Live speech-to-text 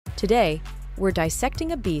Today, we're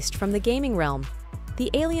dissecting a beast from the gaming realm,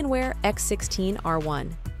 the Alienware X16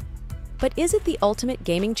 R1. But is it the ultimate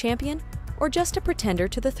gaming champion, or just a pretender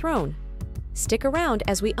to the throne? Stick around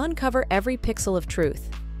as we uncover every pixel of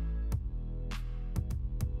truth.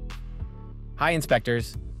 Hi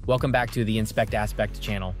inspectors, welcome back to the Inspect Aspect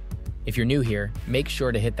channel. If you're new here, make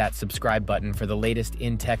sure to hit that subscribe button for the latest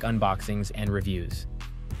in-tech unboxings and reviews.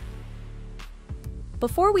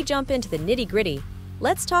 Before we jump into the nitty-gritty,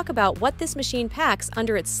 let's talk about what this machine packs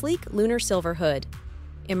under its sleek lunar silver hood.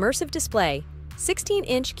 Immersive display,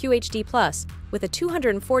 16-inch QHD Plus with a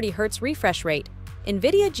 240Hz refresh rate,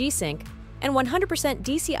 NVIDIA G-Sync, and 100%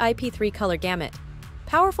 DCI-P3 color gamut.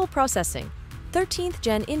 Powerful processing, 13th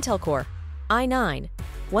Gen Intel Core, i9,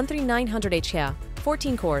 13900H,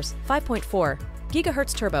 14 cores, 5.4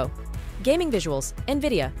 GHz turbo. Gaming visuals,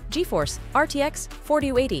 NVIDIA, GeForce, RTX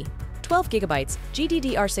 4080, 12 GB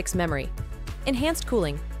GDDR6 memory. Enhanced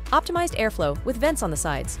cooling, optimized airflow with vents on the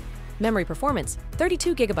sides. Memory performance,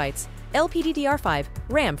 32 GB, LPDDR5,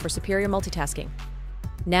 RAM for superior multitasking.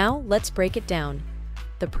 Now let's break it down.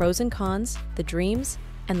 The pros and cons, the dreams,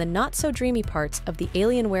 and the not-so-dreamy parts of the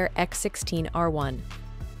Alienware X16 R1.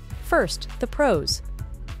 First, the pros.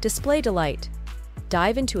 Display delight.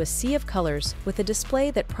 Dive into a sea of colors with a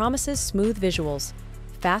display that promises smooth visuals,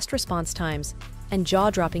 fast response times, and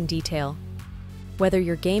jaw-dropping detail. Whether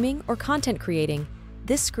you're gaming or content creating,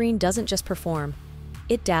 this screen doesn't just perform,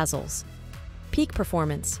 it dazzles. Peak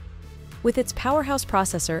performance. With its powerhouse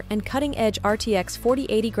processor and cutting-edge RTX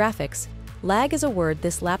 4080 graphics, lag is a word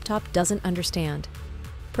this laptop doesn't understand.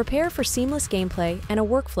 Prepare for seamless gameplay and a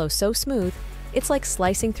workflow so smooth, it's like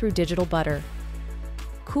slicing through digital butter.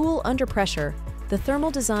 Cool under pressure. The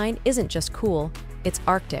thermal design isn't just cool, it's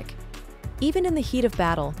Arctic. Even in the heat of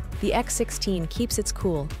battle, the X16 keeps its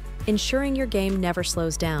cool, ensuring your game never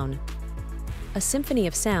slows down. A symphony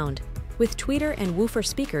of sound, with tweeter and woofer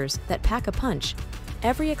speakers that pack a punch,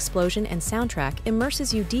 every explosion and soundtrack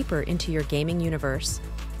immerses you deeper into your gaming universe.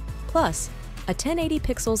 Plus, a 1080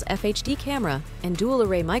 pixels FHD camera and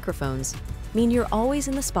dual-array microphones mean you're always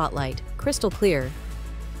in the spotlight, crystal clear.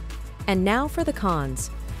 And now for the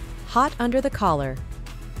cons. Hot under the collar.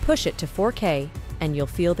 Push it to 4K and you'll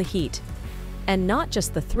feel the heat. And not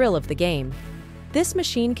just the thrill of the game. This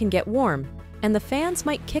machine can get warm, and the fans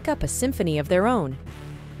might kick up a symphony of their own.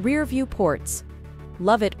 Rear view ports.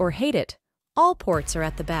 Love it or hate it, all ports are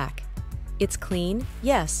at the back. It's clean,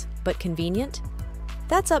 yes, but convenient?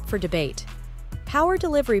 That's up for debate. Power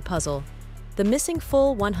delivery puzzle. The missing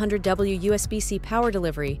full 100W USB-C power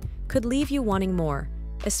delivery could leave you wanting more,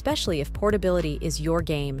 especially if portability is your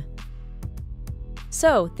game.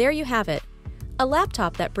 So, there you have it. A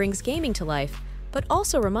laptop that brings gaming to life, but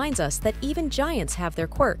also reminds us that even giants have their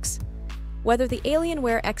quirks. Whether the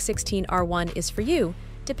Alienware X16 R1 is for you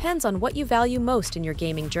depends on what you value most in your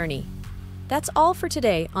gaming journey. That's all for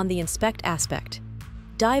today on the Inspect Aspect.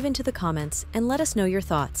 Dive into the comments and let us know your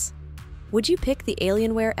thoughts. Would you pick the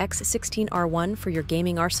Alienware X16 R1 for your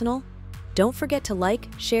gaming arsenal? Don't forget to like,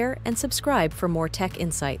 share, and subscribe for more tech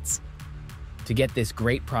insights. To get this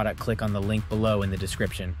great product, click on the link below in the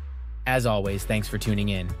description. As always, thanks for tuning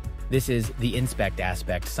in. This is the Inspect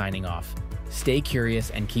Aspect signing off. Stay curious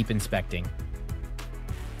and keep inspecting.